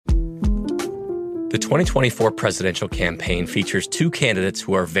The 2024 presidential campaign features two candidates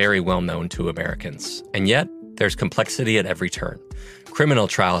who are very well known to Americans. And yet, there's complexity at every turn. Criminal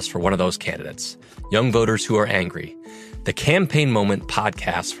trials for one of those candidates. Young voters who are angry. The Campaign Moment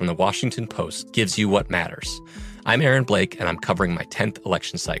podcast from the Washington Post gives you what matters. I'm Aaron Blake, and I'm covering my 10th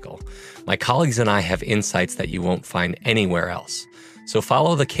election cycle. My colleagues and I have insights that you won't find anywhere else. So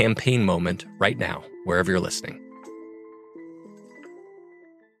follow The Campaign Moment right now, wherever you're listening.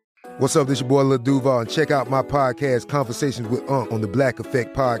 What's up, this your boy Lil Duval, and check out my podcast, Conversations with Unc, on the Black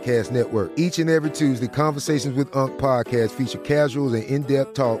Effect Podcast Network. Each and every Tuesday, Conversations with Unc podcast feature casual and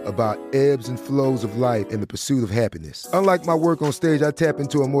in-depth talk about ebbs and flows of life and the pursuit of happiness. Unlike my work on stage, I tap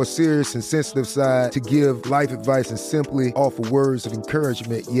into a more serious and sensitive side to give life advice and simply offer words of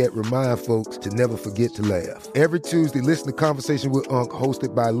encouragement, yet remind folks to never forget to laugh. Every Tuesday, listen to Conversation with Unc,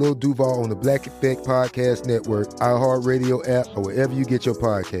 hosted by Lil Duval on the Black Effect Podcast Network, iHeartRadio app, or wherever you get your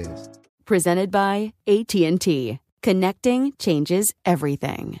podcasts. Presented by AT&T. Connecting changes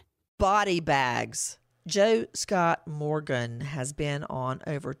everything. Body bags. Joe Scott Morgan has been on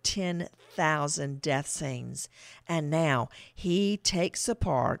over 10,000 death scenes, and now he takes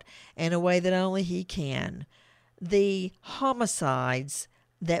apart, in a way that only he can, the homicides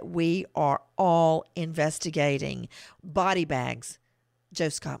that we are all investigating. Body bags. Joe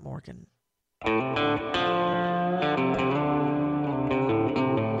Scott Morgan.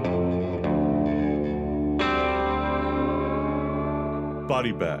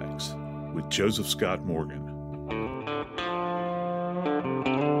 Body Bags with Joseph Scott Morgan.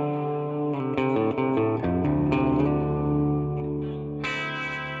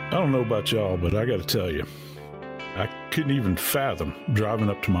 I don't know about y'all, but I got to tell you, I couldn't even fathom driving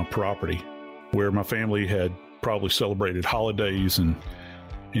up to my property where my family had probably celebrated holidays and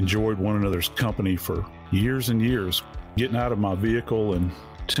enjoyed one another's company for years and years, getting out of my vehicle and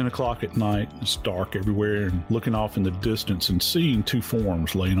 10 o'clock at night, it's dark everywhere, and looking off in the distance and seeing two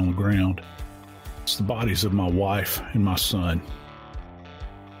forms laying on the ground. It's the bodies of my wife and my son,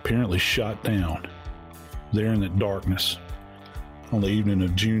 apparently shot down there in that darkness on the evening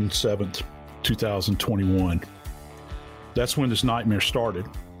of June 7th, 2021. That's when this nightmare started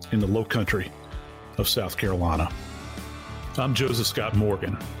in the low country of South Carolina. I'm Joseph Scott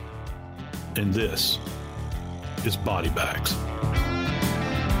Morgan, and this is Body Bags.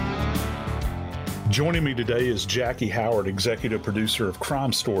 Joining me today is Jackie Howard, executive producer of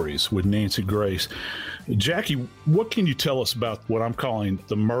Crime Stories with Nancy Grace. Jackie, what can you tell us about what I'm calling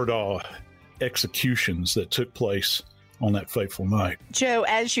the Murdaugh executions that took place on that fateful night? Joe,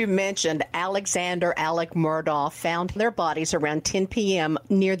 as you mentioned, Alec Murdaugh found their bodies around 10 p.m.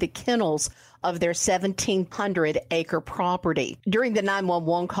 near the kennels of their 1,700-acre property. During the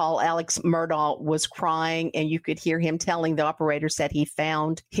 911 call, Alex Murdaugh was crying, and you could hear him telling the operators that he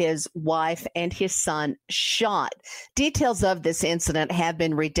found his wife and his son shot. Details of this incident have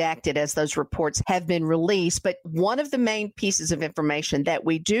been redacted as those reports have been released, but one of the main pieces of information that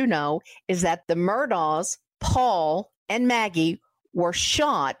we do know is that the Murdaughs, Paul and Maggie, were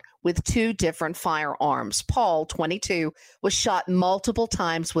shot with two different firearms. Paul, 22, was shot multiple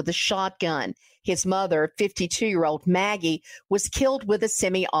times with a shotgun. His mother, 52-year-old Maggie, was killed with a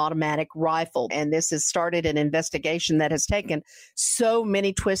semi-automatic rifle. And this has started an investigation that has taken so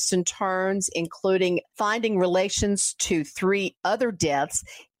many twists and turns, including finding relations to three other deaths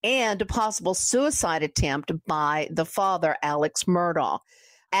and a possible suicide attempt by the father, Alex Murdaugh.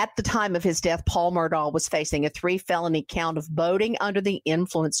 At the time of his death, Paul Murdaugh was facing a 3-felony count of boating under the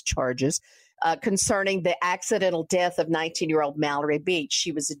influence charges concerning the accidental death of 19-year-old Mallory Beach.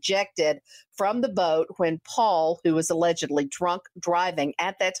 She was ejected from the boat when Paul, who was allegedly drunk driving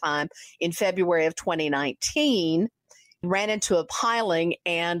at that time in February of 2019, ran into a piling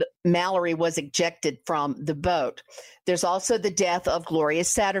and Mallory was ejected from the boat. There's also the death of Gloria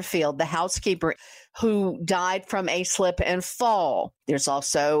Satterfield, the housekeeper, who died from a slip and fall. There's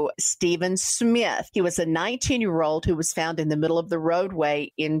also Stephen Smith. He was a 19-year-old who was found in the middle of the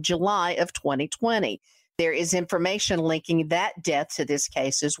roadway in July of 2020. There is information linking that death to this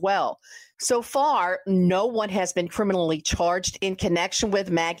case as well. So far, no one has been criminally charged in connection with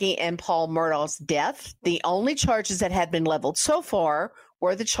Maggie and Paul Murdaugh's death. The only charges that had been leveled so far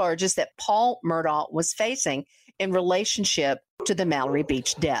were the charges that Paul Murdaugh was facing in relationship to the Mallory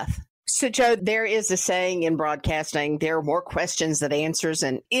Beach death. So, Joe, there is a saying in broadcasting, there are more questions than answers.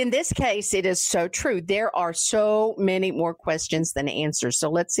 And in this case, it is so true. There are so many more questions than answers. So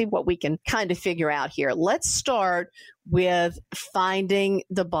let's see what we can kind of figure out here. Let's start with finding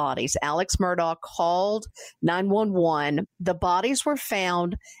the bodies. Alex Murdaugh called 911. The bodies were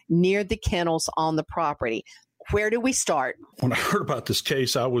found near the kennels on the property. Where do we start? When I heard about this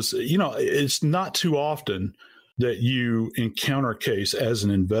case, I was, it's not too often that you encounter a case as an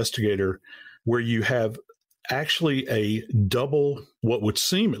investigator where you have actually a double, what would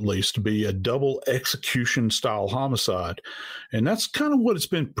seem at least to be a double execution style homicide. And that's kind of what it's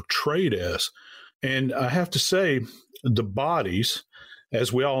been portrayed as. And I have to say, the bodies,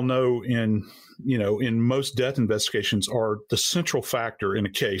 as we all know in most death investigations, are the central factor in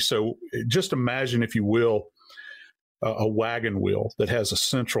a case. So just imagine, if you will, a wagon wheel that has a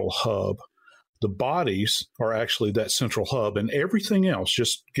central hub. The bodies are actually that central hub, and everything else,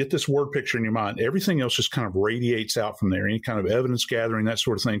 just get this word picture in your mind, everything else just kind of radiates out from there, any kind of evidence gathering, that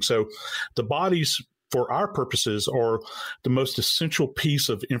sort of thing. So the bodies, for our purposes, are the most essential piece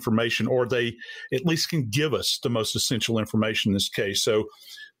of information, or they at least can give us the most essential information in this case. So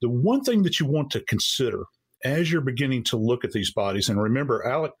the one thing that you want to consider as you're beginning to look at these bodies, and remember,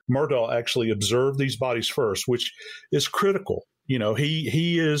 Alec Murdaugh actually observed these bodies first, which is critical.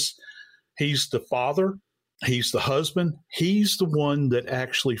 He's the father, he's the husband, he's the one that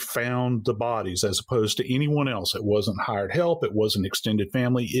actually found the bodies, as opposed to anyone else. It wasn't hired help, it wasn't extended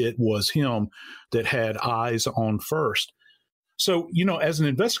family, it was him that had eyes on first. So, as an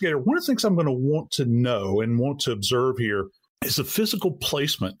investigator, one of the things I'm going to want to know and want to observe here is the physical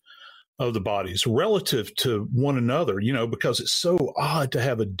placement of the bodies relative to one another, because it's so odd to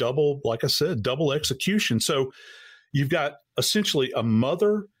have a double, like I said, double execution. So you've got essentially a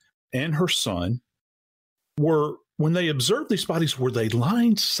mother and her son. When they observed these bodies, were they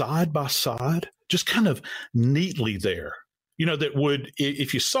lying side by side, just kind of neatly there? That would,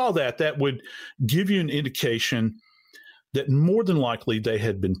 if you saw that would give you an indication that more than likely they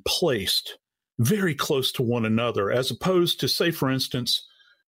had been placed very close to one another, as opposed to, say, for instance,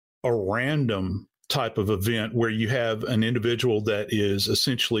 a random type of event where you have an individual that is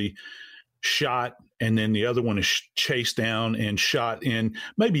essentially shot and then the other one is chased down and shot in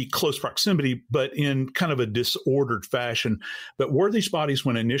maybe close proximity, but in kind of a disordered fashion. But were these bodies,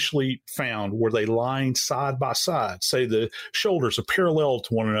 when initially found, were they lying side by side? Say the shoulders are parallel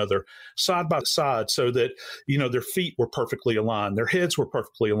to one another, side by side, so that, their feet were perfectly aligned, their heads were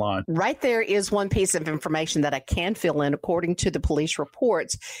perfectly aligned. Right there is one piece of information that I can fill in. According to the police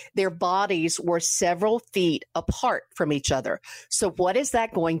reports, their bodies were several feet apart from each other. So what is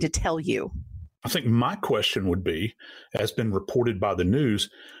that going to tell you? I think my question would be, as been reported by the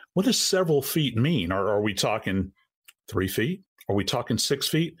news, what does several feet mean? Are we talking 3 feet? Are we talking 6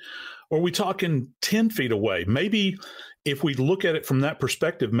 feet? Or are we talking 10 feet away? Maybe if we look at it from that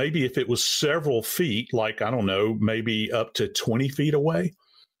perspective, maybe if it was several feet, like, I don't know, maybe up to 20 feet away,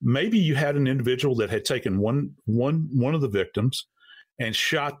 maybe you had an individual that had taken one of the victims and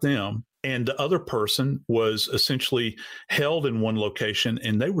shot them, and the other person was essentially held in one location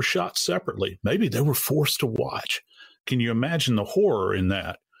and they were shot separately. Maybe they were forced to watch. Can you imagine the horror in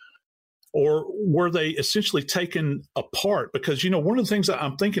that? Or were they essentially taken apart? Because, one of the things that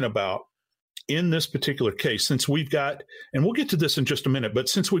I'm thinking about in this particular case, since we've got, and we'll get to this in just a minute, but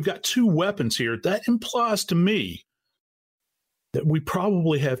since we've got 2 weapons here, that implies to me that we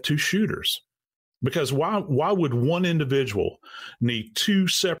probably have 2 shooters. Because why would one individual need 2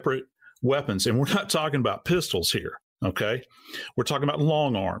 separate weapons? And we're not talking about pistols here, okay? We're talking about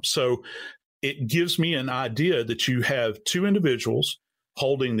long arms. So it gives me an idea that you have 2 individuals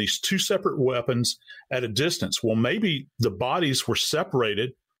holding these 2 separate weapons at a distance. Well, maybe the bodies were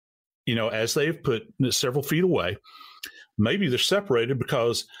separated, as they've put several feet away. Maybe they're separated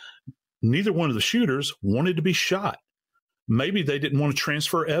because neither one of the shooters wanted to be shot. Maybe they didn't want to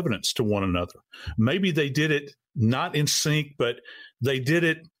transfer evidence to one another. Maybe they did it not in sync, but they did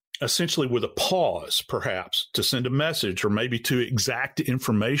it essentially with a pause, perhaps, to send a message or maybe to exact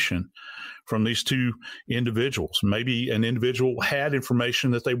information from these 2 individuals. Maybe an individual had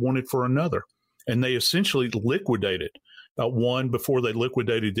information that they wanted for another, and they essentially liquidated one before they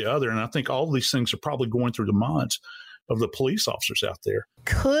liquidated the other. And I think all of these things are probably going through the minds of the police officers out there.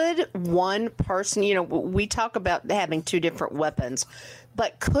 Could one person, we talk about having 2 different weapons,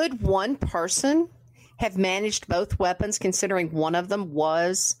 but could one person have managed both weapons, considering one of them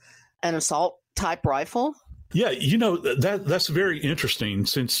was an assault type rifle? Yeah, that's very interesting,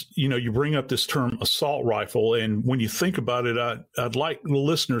 since, you bring up this term assault rifle. And when you think about it, I'd like the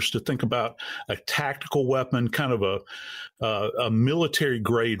listeners to think about a tactical weapon, kind of a military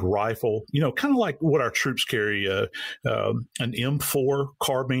grade rifle, kind of like what our troops carry, an M4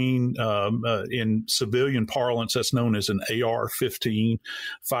 carbine, in civilian parlance, that's known as an AR-15,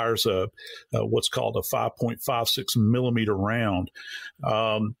 fires what's called a 5.56 millimeter round.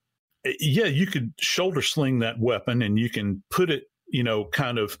 Yeah, you could shoulder sling that weapon and you can put it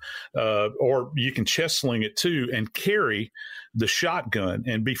kind of, or you can chest sling it too and carry the shotgun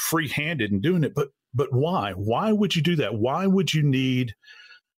and be free-handed in doing it. But why? Why would you do that? Why would you need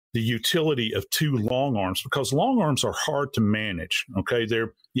the utility of two long arms? Because long arms are hard to manage. Okay.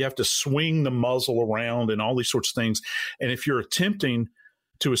 You have to swing the muzzle around and all these sorts of things. And if you're attempting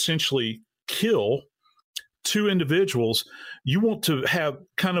to essentially kill two individuals, you want to have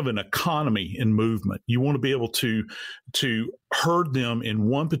kind of an economy in movement. You want to be able to herd them in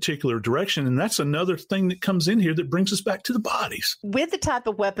one particular direction. And that's another thing that comes in here that brings us back to the bodies. With the type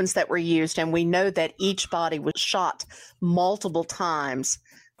of weapons that were used, and we know that each body was shot multiple times,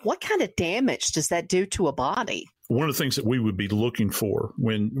 what kind of damage does that do to a body? One of the things that we would be looking for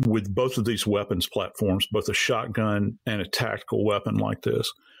with both of these weapons platforms, both a shotgun and a tactical weapon like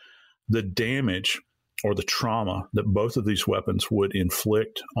this, the damage or the trauma that both of these weapons would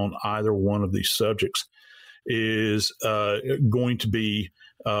inflict on either one of these subjects is going to be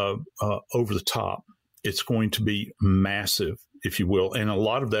over the top. It's going to be massive, if you will. And a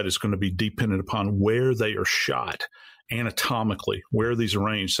lot of that is going to be dependent upon where they are shot anatomically, where these are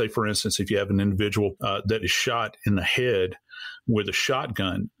arranged. Say, for instance, if you have an individual that is shot in the head with a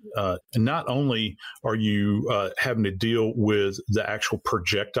shotgun, not only are you having to deal with the actual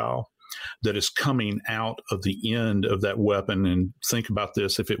projectile that is coming out of the end of that weapon. And think about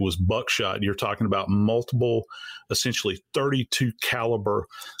this. If it was buckshot, you're talking about multiple, essentially 32 caliber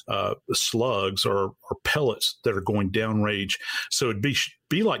slugs or pellets that are going downrange. So it'd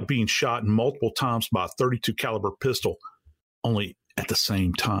be like being shot multiple times by a 32 caliber pistol, only at the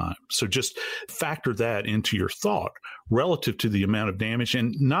same time. So just factor that into your thought relative to the amount of damage.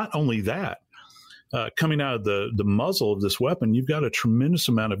 And not only that, coming out of the muzzle of this weapon, you've got a tremendous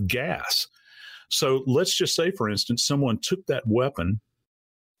amount of gas. So let's just say, for instance, someone took that weapon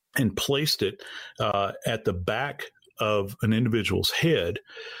and placed it at the back of an individual's head.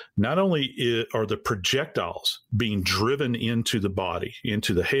 Not only are the projectiles being driven into the body,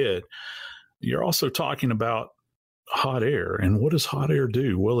 into the head, you're also talking about hot air. And what does hot air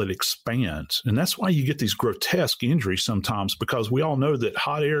do? Well, it expands. And that's why you get these grotesque injuries sometimes, because we all know that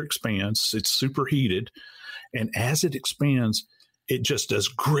hot air expands, it's superheated. And as it expands, it just does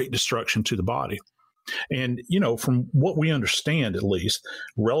great destruction to the body. And, from what we understand, at least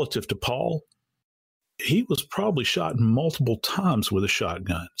relative to Paul, he was probably shot multiple times with a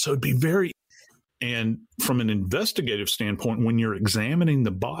shotgun. So it'd be and from an investigative standpoint, when you're examining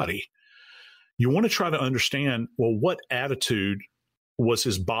the body, you want to try to understand, well, what attitude was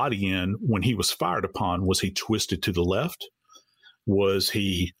his body in when he was fired upon? Was he twisted to the left? Was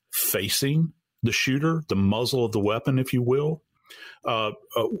he facing the shooter, the muzzle of the weapon, if you will?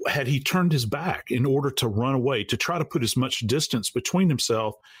 Had he turned his back in order to run away, to try to put as much distance between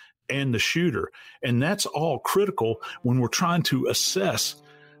himself and the shooter? And that's all critical when we're trying to assess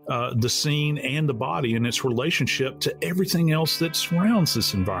the scene and the body and its relationship to everything else that surrounds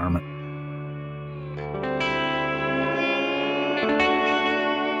this environment.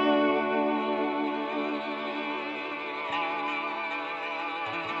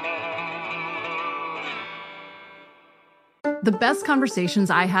 The best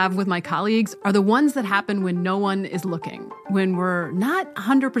conversations I have with my colleagues are the ones that happen when no one is looking, when we're not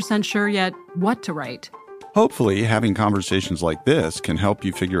 100% sure yet what to write. Hopefully, having conversations like this can help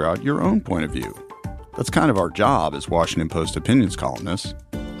you figure out your own point of view. That's kind of our job as Washington Post opinions columnists.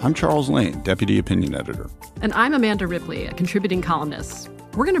 I'm Charles Lane, Deputy Opinion Editor. And I'm Amanda Ripley, a contributing columnist.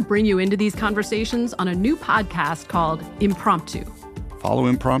 We're going to bring you into these conversations on a new podcast called Impromptu. Follow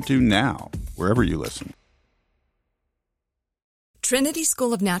Impromptu now, wherever you listen. Trinity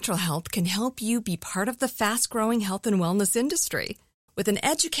School of Natural Health can help you be part of the fast-growing health and wellness industry. With an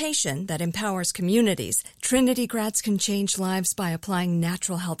education that empowers communities, Trinity grads can change lives by applying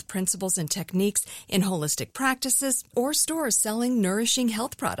natural health principles and techniques in holistic practices or stores selling nourishing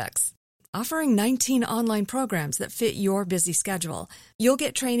health products. Offering 19 online programs that fit your busy schedule, you'll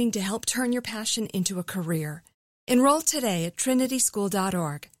get training to help turn your passion into a career. Enroll today at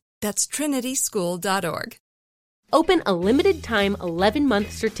trinityschool.org. That's trinityschool.org. Open a limited-time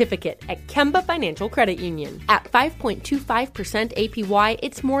 11-month certificate at Kemba Financial Credit Union. At 5.25% APY,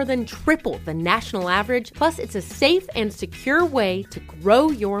 it's more than triple the national average, plus it's a safe and secure way to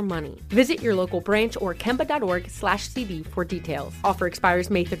grow your money. Visit your local branch or kemba.org/cb for details. Offer expires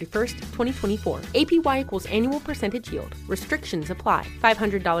May 31st, 2024. APY equals annual percentage yield. Restrictions apply.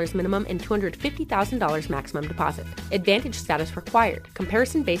 $500 minimum and $250,000 maximum deposit. Advantage status required.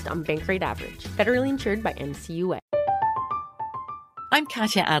 Comparison based on bank rate average. Federally insured by NCUA. I'm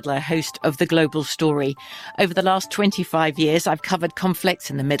Katya Adler, host of The Global Story. Over the last 25 years, I've covered conflicts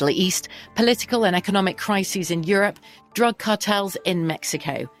in the Middle East, political and economic crises in Europe, drug cartels in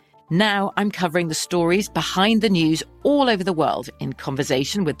Mexico. Now I'm covering the stories behind the news all over the world in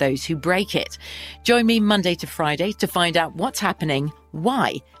conversation with those who break it. Join me Monday to Friday to find out what's happening,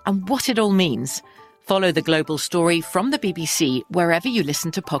 why, and what it all means. Follow The Global Story from the BBC wherever you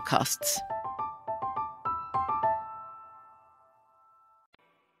listen to podcasts.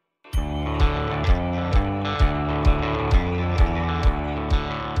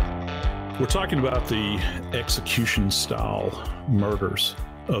 We're talking about the execution-style murders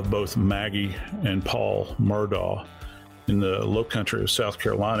of both Maggie and Paul Murdaugh in the Low Country of South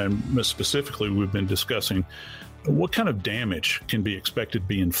Carolina. And specifically, we've been discussing what kind of damage can be expected to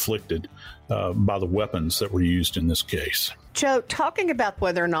be inflicted by the weapons that were used in this case. Joe, talking about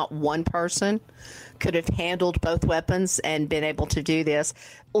whether or not one person could have handled both weapons and been able to do this,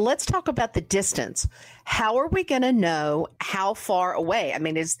 let's talk about the distance. How are we going to know how far away? I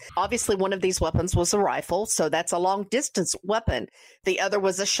mean, obviously one of these weapons was a rifle, so that's a long distance weapon. The other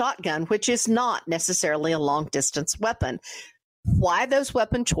was a shotgun, which is not necessarily a long distance weapon. Why those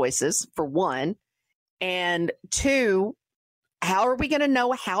weapon choices, for one? And two, how are we going to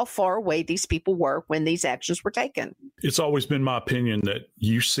know how far away these people were when these actions were taken? It's always been my opinion that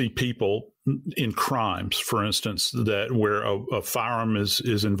you see people in crimes, for instance, that where a firearm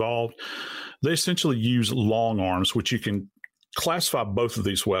is involved, they essentially use long arms, which you can classify both of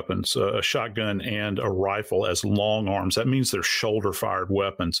these weapons, a shotgun and a rifle, as long arms. That means they're shoulder-fired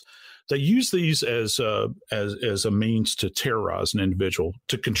weapons. They use these as a means to terrorize an individual,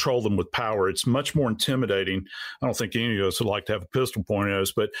 to control them with power. It's much more intimidating. I don't think any of us would like to have a pistol pointed at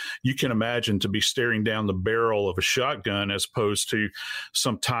us, but you can imagine to be staring down the barrel of a shotgun as opposed to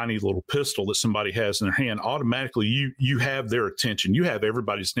some tiny little pistol that somebody has in their hand. Automatically, you have their attention. You have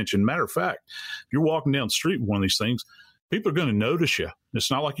everybody's attention. Matter of fact, if you're walking down the street with one of these things, people are going to notice you.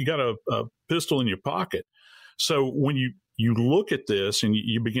 It's not like you got a pistol in your pocket. So when you look at this and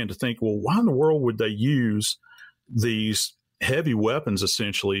you begin to think, well, why in the world would they use these heavy weapons,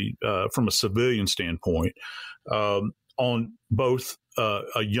 essentially, from a civilian standpoint, on both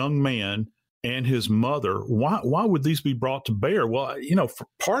a young man and his mother? Why would these be brought to bear? Well, for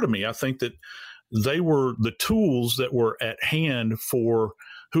part of me, I think that they were the tools that were at hand for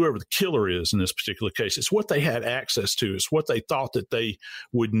whoever the killer is in this particular case. It's what they had access to. It's what they thought that they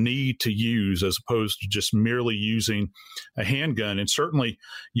would need to use, as opposed to just merely using a handgun. And certainly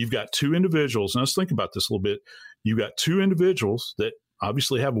you've got two individuals, and let's think about this a little bit. You've got two individuals that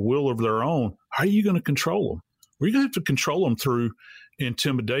obviously have a will of their own. How are you going to control them? Well, you're going to have to control them through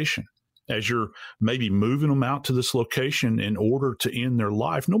intimidation. As you're maybe moving them out to this location in order to end their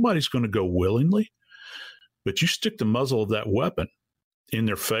life, nobody's going to go willingly. But you stick the muzzle of that weapon in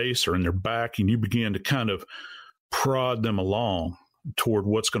their face or in their back, and you begin to kind of prod them along toward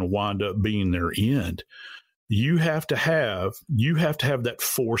what's going to wind up being their end. You have to have that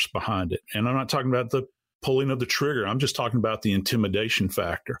force behind it. And I'm not talking about the pulling of the trigger. I'm just talking about the intimidation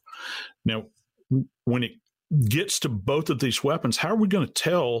factor. Now, when it gets to both of these weapons, how are we going to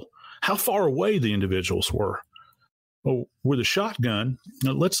tell how far away the individuals were? Well, with a shotgun,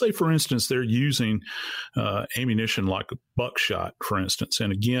 let's say, for instance, they're using ammunition like a buckshot, for instance.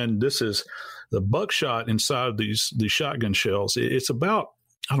 And again, this is the buckshot inside these shotgun shells. It's about,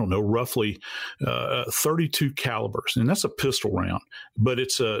 roughly 32 calibers. And that's a pistol round, but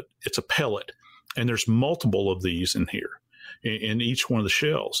it's a pellet. And there's multiple of these in here, in each one of the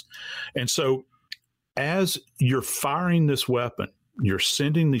shells. And so as you're firing this weapon, you're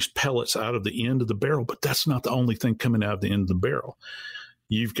sending these pellets out of the end of the barrel, but that's not the only thing coming out of the end of the barrel.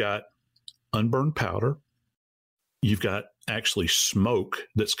 You've got unburned powder. You've got actually smoke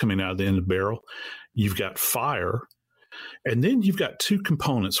that's coming out of the end of the barrel. You've got fire. And then you've got two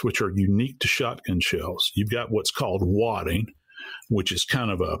components which are unique to shotgun shells. You've got what's called wadding, which is kind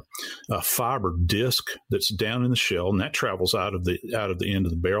of a fiber disc that's down in the shell, and that travels out of the end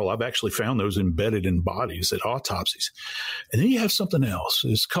of the barrel. I've actually found those embedded in bodies at autopsies. And then you have something else.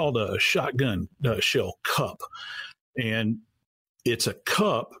 It's called a shotgun shell cup, and it's a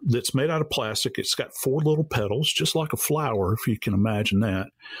cup that's made out of plastic. It's got four little petals, just like a flower, if you can imagine that.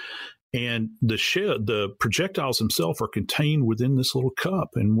 And the projectiles themselves are contained within this little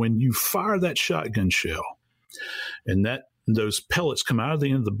cup. And when you fire that shotgun shell, and those pellets come out of the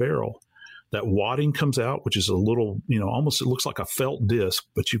end of the barrel, that wadding comes out, which is a little, almost it looks like a felt disc,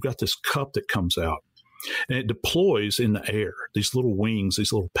 but you've got this cup that comes out, and it deploys in the air. These little wings,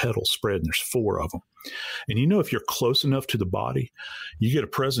 these little petals spread, and there's four of them. And if you're close enough to the body, you get a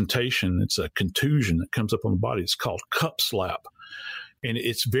presentation. It's a contusion that comes up on the body. It's called cup slap. And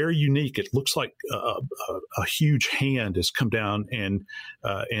it's very unique. It looks like a huge hand has come down and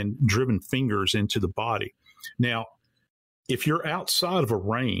driven fingers into the body. Now, if you're outside of a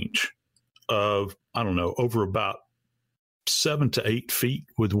range of, I don't know, over about 7 to 8 feet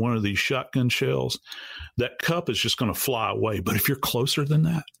with one of these shotgun shells, that cup is just going to fly away. But if you're closer than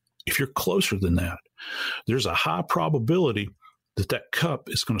that, there's a high probability that cup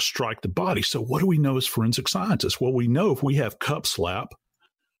is going to strike the body. So what do we know as forensic scientists? Well, we know if we have cup slap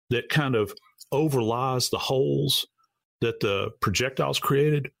that kind of overlies the holes that the projectiles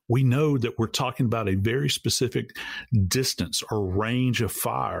created, we know that we're talking about a very specific distance or range of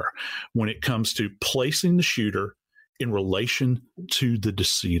fire when it comes to placing the shooter in relation to the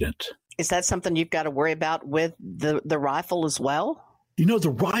decedent. Is that something you've got to worry about with the rifle as well? You know, the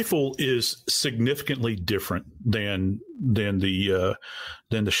rifle is significantly different than the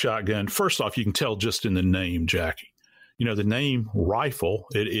shotgun. First off, you can tell just in the name, Jackie. You know, the name rifle,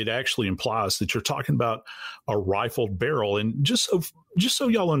 it actually implies that you're talking about a rifled barrel. And just so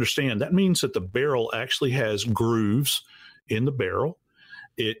y'all understand, that means that the barrel actually has grooves in the barrel.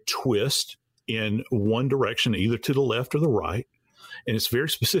 It twists in one direction, either to the left or the right. And it's very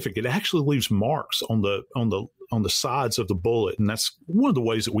specific. It actually leaves marks on the sides of the bullet. And that's one of the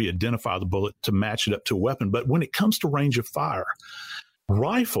ways that we identify the bullet to match it up to a weapon. But when it comes to range of fire, the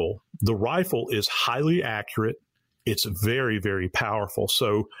rifle is highly accurate. It's very, very powerful.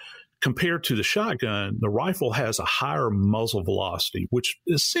 So compared to the shotgun, the rifle has a higher muzzle velocity, which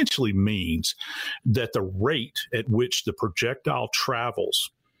essentially means that the rate at which the projectile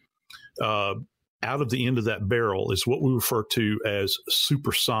travels out of the end of that barrel is what we refer to as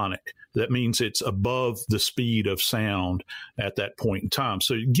supersonic. That means it's above the speed of sound at that point in time.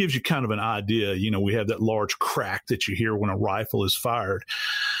 So it gives you kind of an idea. You know, we have that large crack that you hear when a rifle is fired.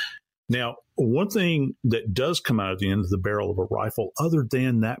 Now, one thing that does come out of the end of the barrel of a rifle, other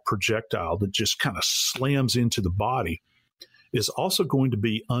than that projectile that just kind of slams into the body, is also going to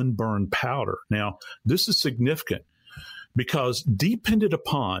be unburned powder. Now, this is significant because dependent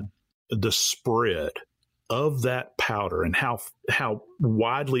upon the spread of that powder and how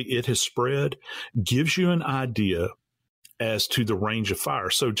widely it has spread gives you an idea as to the range of fire.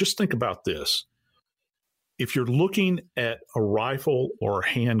 So just think about this. If you're looking at a rifle or a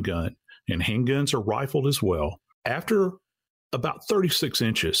handgun, and handguns are rifled as well, after about 36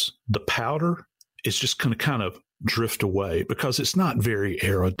 inches, the powder is just going to kind of drift away because it's not very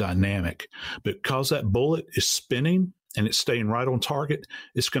aerodynamic. Because that bullet is spinning and it's staying right on target,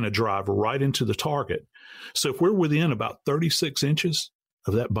 it's going to drive right into the target. So if we're within about 36 inches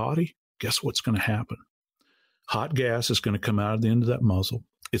of that body, guess what's going to happen? Hot gas is going to come out of the end of that muzzle.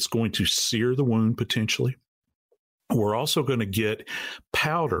 It's going to sear the wound potentially. We're also going to get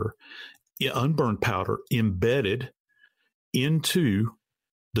powder, unburned powder, embedded into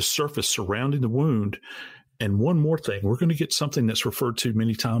the surface surrounding the wound. And one more thing, we're going to get something that's referred to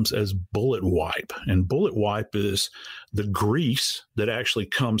many times as bullet wipe. And bullet wipe is the grease that actually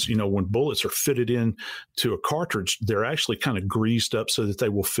comes, you know, when bullets are fitted in to a cartridge, they're actually kind of greased up so that they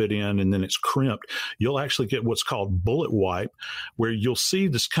will fit in and then it's crimped. You'll actually get what's called bullet wipe, where you'll see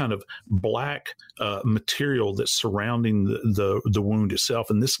this kind of black material that's surrounding the wound itself.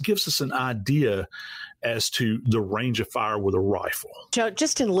 And this gives us an idea as to the range of fire with a rifle. Joe,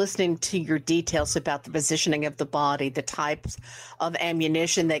 just in listening to your details about the positioning of the body, the types of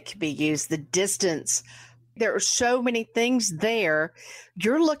ammunition that can be used, the distance, there are so many things there.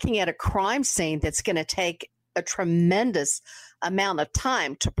 You're looking at a crime scene that's going to take a tremendous amount of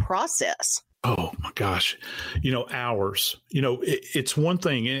time to process. Oh, my gosh. You know, hours. You know, it's one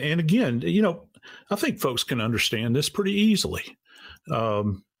thing. And again, you know, I think folks can understand this pretty easily.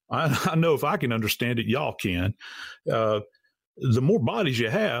 I know if I can understand it, y'all can. The more bodies you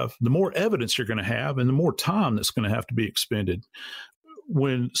have, the more evidence you're going to have, and the more time that's going to have to be expended.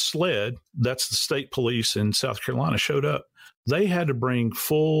 When SLED, that's the state police in South Carolina, showed up, they had to bring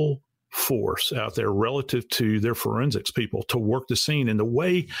full force out there relative to their forensics people to work the scene. And the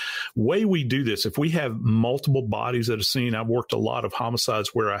way we do this, if we have multiple bodies at a scene, I've worked a lot of homicides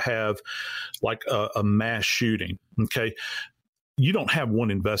where I have like a mass shooting, okay? You don't have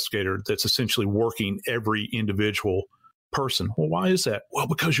one investigator that's essentially working every individual person. Well, why is that? Well,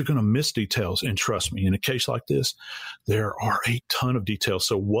 because you're going to miss details. And trust me, in a case like this, there are a ton of details.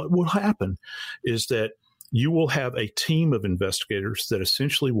 So what will happen is that you will have a team of investigators that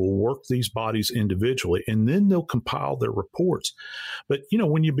essentially will work these bodies individually, and then they'll compile their reports. But, you know,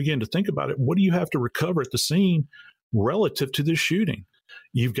 when you begin to think about it, what do you have to recover at the scene relative to this shooting?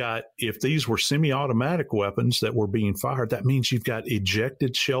 You've got, if these were semi-automatic weapons that were being fired, that means you've got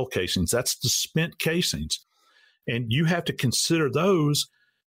ejected shell casings. That's the spent casings. And you have to consider those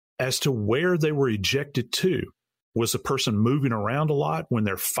as to where they were ejected to. Was the person moving around a lot when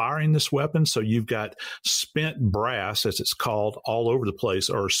they're firing this weapon? So you've got spent brass, as it's called, all over the place,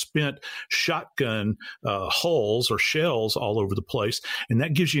 or spent shotgun hulls or shells all over the place. And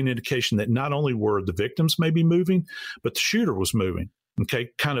that gives you an indication that not only were the victims maybe moving, but the shooter was moving, okay,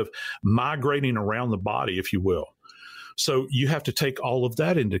 kind of migrating around the body, if you will. So you have to take all of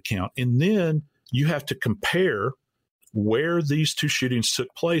that into account. And then you have to compare where these two shootings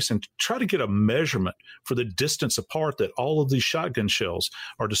took place and try to get a measurement for the distance apart that all of these shotgun shells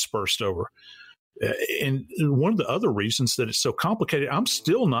are dispersed over. And one of the other reasons that it's so complicated, I'm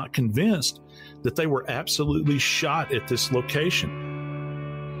still not convinced that they were absolutely shot at this location.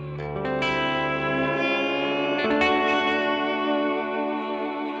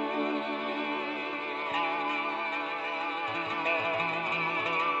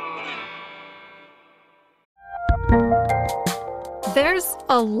 There's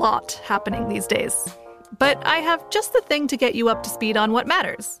a lot happening these days, but I have just the thing to get you up to speed on what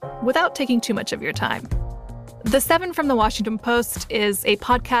matters, without taking too much of your time. The 7 from the Washington Post is a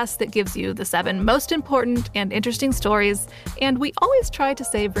podcast that gives you the 7 most important and interesting stories, and we always try to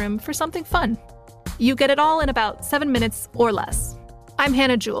save room for something fun. You get it all in about 7 minutes or less. I'm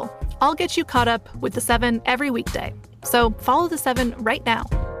Hannah Jewell. I'll get you caught up with the 7 every weekday, so follow the 7 right now.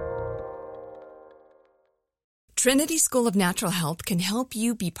 Trinity School of Natural Health can help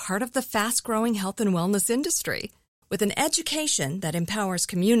you be part of the fast-growing health and wellness industry. With an education that empowers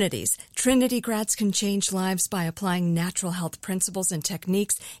communities, Trinity grads can change lives by applying natural health principles and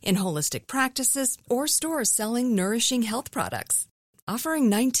techniques in holistic practices or stores selling nourishing health products. Offering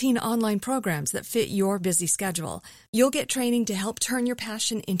 19 online programs that fit your busy schedule, you'll get training to help turn your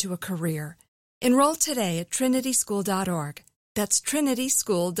passion into a career. Enroll today at trinityschool.org. That's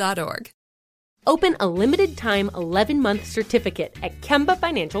trinityschool.org. Open a limited-time 11-month certificate at Kemba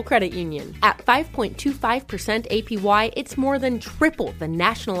Financial Credit Union. At 5.25% APY, it's more than triple the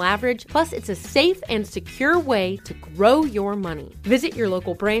national average, plus it's a safe and secure way to grow your money. Visit your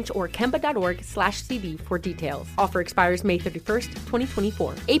local branch or kemba.org/cb for details. Offer expires May 31st,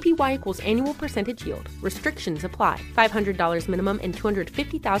 2024. APY equals annual percentage yield. Restrictions apply. $500 minimum and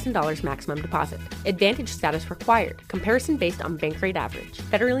 $250,000 maximum deposit. Advantage status required. Comparison based on bank rate average.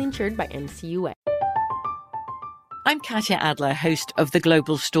 Federally insured by NCUA. I'm Katya Adler, host of The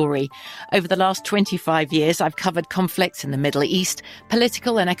Global Story. Over the last 25 years, I've covered conflicts in the Middle East,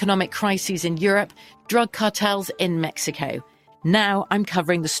 political and economic crises in Europe, drug cartels in Mexico. Now I'm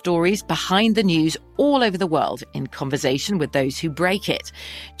covering the stories behind the news all over the world in conversation with those who break it.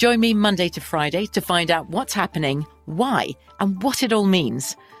 Join me Monday to Friday to find out what's happening, why, and what it all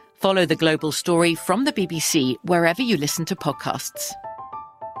means. Follow The Global Story from the BBC wherever you listen to podcasts.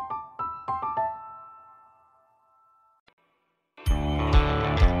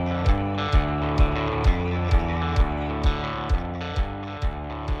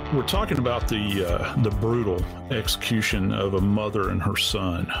 We're talking about the brutal execution of a mother and her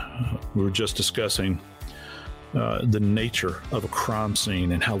son. We were just discussing the nature of a crime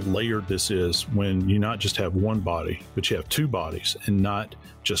scene and how layered this is when you not just have one body, but you have two bodies, and not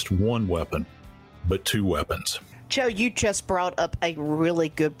just one weapon, but two weapons. Joe, you just brought up a really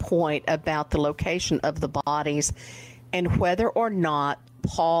good point about the location of the bodies and whether or not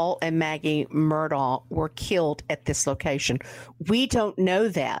Paul and Maggie Murdaugh were killed at this location. We don't know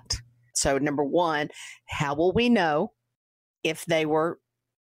that. So, number one, how will we know if they were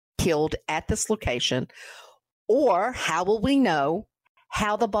killed at this location? Or how will we know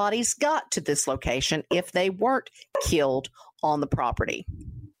how the bodies got to this location if they weren't killed on the property?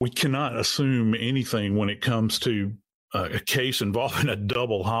 We cannot assume anything when it comes to a case involving a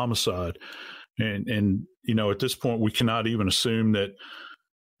double homicide. And you know, at this point, we cannot even assume that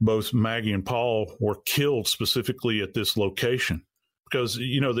both Maggie and Paul were killed specifically at this location, because,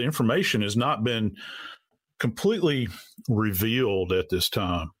 you know, the information has not been completely revealed at this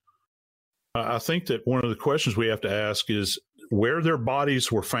time. I think that one of the questions we have to ask is where their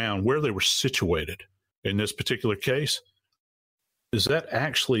bodies were found, where they were situated in this particular case. Is that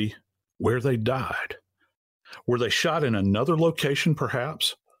actually where they died? Were they shot in another location,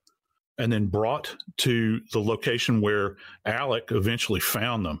 perhaps, and then brought to the location where Alec eventually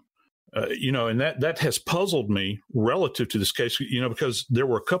found them? You know, and that has puzzled me relative to this case, you know, because there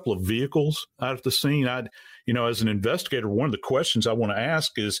were a couple of vehicles out at the scene. You know, as an investigator, one of the questions I want to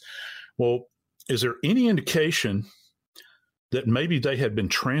ask is, well, is there any indication that maybe they had been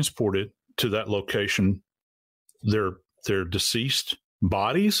transported to that location? Their deceased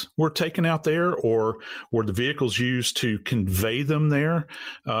bodies were taken out there, or were the vehicles used to convey them there,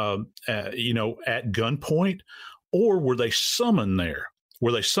 you know, at gunpoint? Or were they summoned there?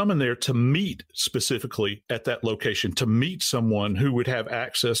 Were they summoned there to meet specifically at that location, to meet someone who would have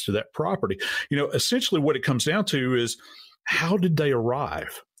access to that property? Essentially what it comes down to is, how did they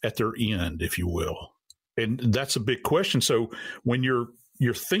arrive at their end, if you will? And that's a big question. So when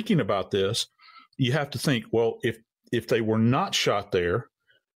you're thinking about this, you have to think, well, if they were not shot there,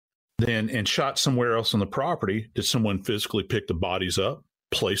 then and shot somewhere else on the property, did someone physically pick the bodies up,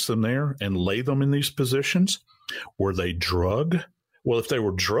 place them there, and lay them in these positions? Were they drugged? Well, if they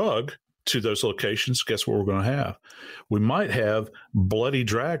were drugged to those locations, guess what we're going to have? We might have bloody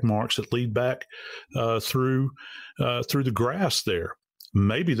drag marks that lead back through the grass there.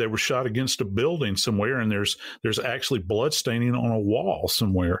 Maybe they were shot against a building somewhere, and there's actually blood staining on a wall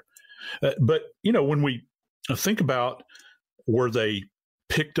somewhere. But when we think about, were they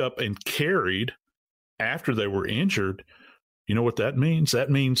picked up and carried after they were injured? You know what that means? That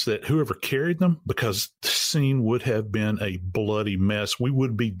means that whoever carried them, because the scene would have been a bloody mess, we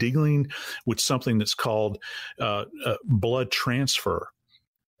would be dealing with something that's called blood transfer.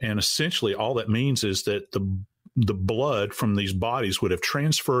 And essentially all that means is that the blood from these bodies would have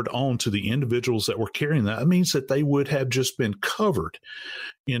transferred on to the individuals that were carrying that. It means that they would have just been covered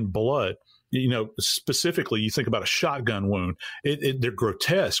in blood. Specifically, you think about a shotgun wound. They're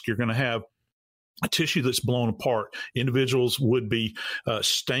grotesque. You're going to have a tissue that's blown apart. Individuals would be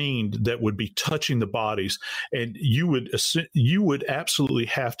stained that would be touching the bodies, and you would absolutely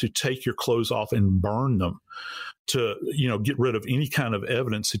have to take your clothes off and burn them to get rid of any kind of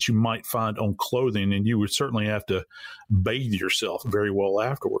evidence that you might find on clothing, and you would certainly have to bathe yourself very well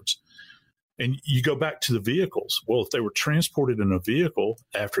afterwards. And you go back to the vehicles. Well, if they were transported in a vehicle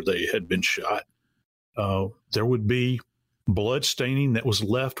after they had been shot, there would be blood staining that was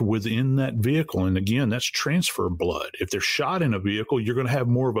left within that vehicle. And again, that's transfer blood. If they're shot in a vehicle, you're going to have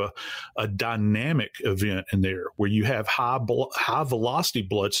more of a dynamic event in there where you have high velocity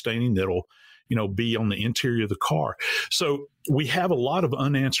blood staining that'll be on the interior of the car. So we have a lot of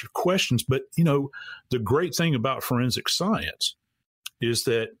unanswered questions. But, the great thing about forensic science is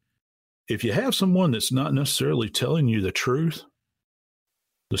that if you have someone that's not necessarily telling you the truth,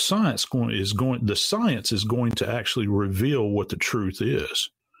 the science is going to actually reveal what the truth is,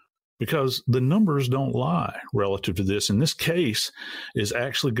 because the numbers don't lie relative to this. And this case is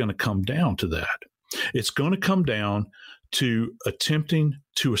actually going to come down to that. It's going to come down to attempting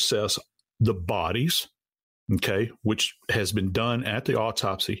to assess the bodies, which has been done at the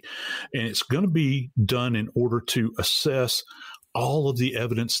autopsy. And it's going to be done in order to assess all of the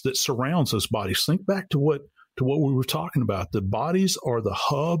evidence that surrounds those bodies. Think back to what we were talking about. The bodies are the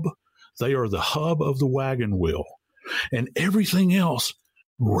hub. They are the hub of the wagon wheel, and everything else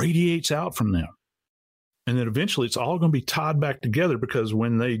radiates out from them. And then eventually it's all going to be tied back together, because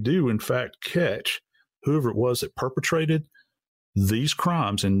when they do, in fact, catch whoever it was that perpetrated these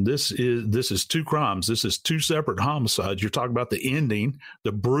crimes, and this is two crimes. This is two separate homicides. You're talking about the ending,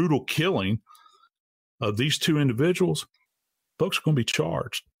 the brutal killing of these two individuals. Folks are going to be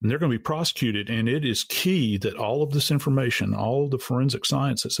charged, and they're going to be prosecuted. And it is key that all of this information, all of the forensic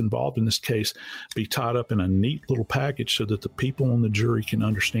science that's involved in this case, be tied up in a neat little package so that the people on the jury can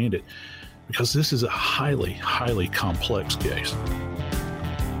understand it, because this is a highly, highly complex case.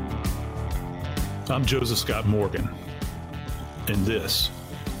 I'm Joseph Scott Morgan, and this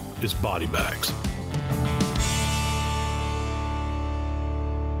is Body Bags.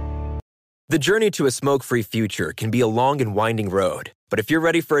 The journey to a smoke-free future can be a long and winding road, but if you're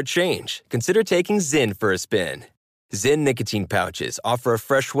ready for a change, consider taking Zyn for a spin. Zyn nicotine pouches offer a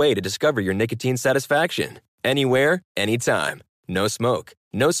fresh way to discover your nicotine satisfaction. Anywhere, anytime. No smoke,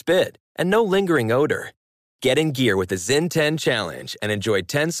 no spit, and no lingering odor. Get in gear with the Zyn 10 Challenge and enjoy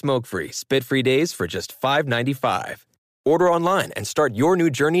 10 smoke-free, spit-free days for just $5.95. Order online and start your new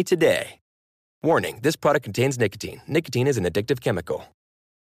journey today. Warning, this product contains nicotine. Nicotine is an addictive chemical.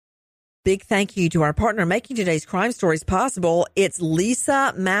 Big thank you to our partner making today's crime stories possible. It's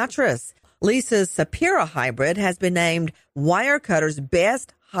Leesa Mattress. Leesa's Sapira Hybrid has been named Wirecutter's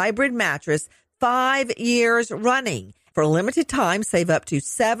best hybrid mattress 5 years running. For a limited time, save up to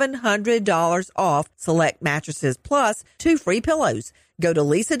 $700 off select mattresses plus 2 free pillows. Go to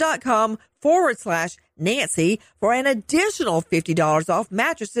Leesa.com/Nancy for an additional $50 off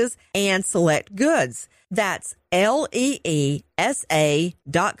mattresses and select goods. That's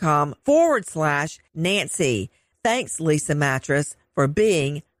LEESA.com/Nancy. Thanks, Leesa Mattress, for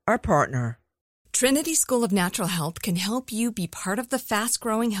being our partner. Trinity School of Natural Health can help you be part of the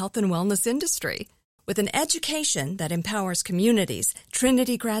fast-growing health and wellness industry. With an education that empowers communities,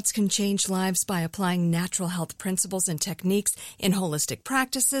 Trinity grads can change lives by applying natural health principles and techniques in holistic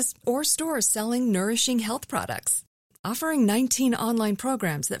practices or stores selling nourishing health products. offering 19 online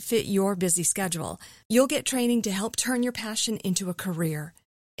programs that fit your busy schedule. You'll get training to help turn your passion into a career.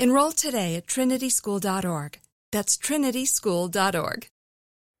 Enroll today at trinityschool.org. That's trinityschool.org.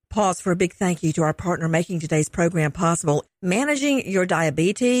 Pause for a big thank you to our partner making today's program possible. Managing your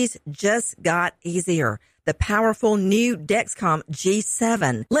diabetes just got easier. The powerful new Dexcom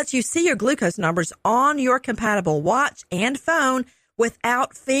G7 lets you see your glucose numbers on your compatible watch and phone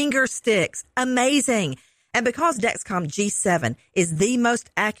without finger sticks. Amazing. And because Dexcom G7 is the most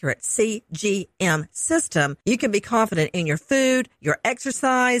accurate CGM system, you can be confident in your food, your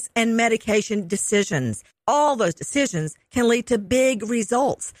exercise, and medication decisions. All those decisions can lead to big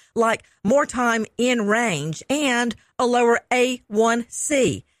results, like more time in range and a lower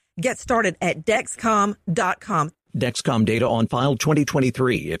A1C. Get started at Dexcom.com. Dexcom data on file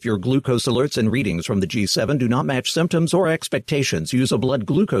 2023. If your glucose alerts and readings from the G7 do not match symptoms or expectations, use a blood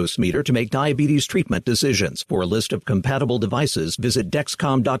glucose meter to make diabetes treatment decisions. For a list of compatible devices, visit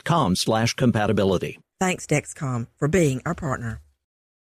Dexcom.com/compatibility. Thanks, Dexcom, for being our partner.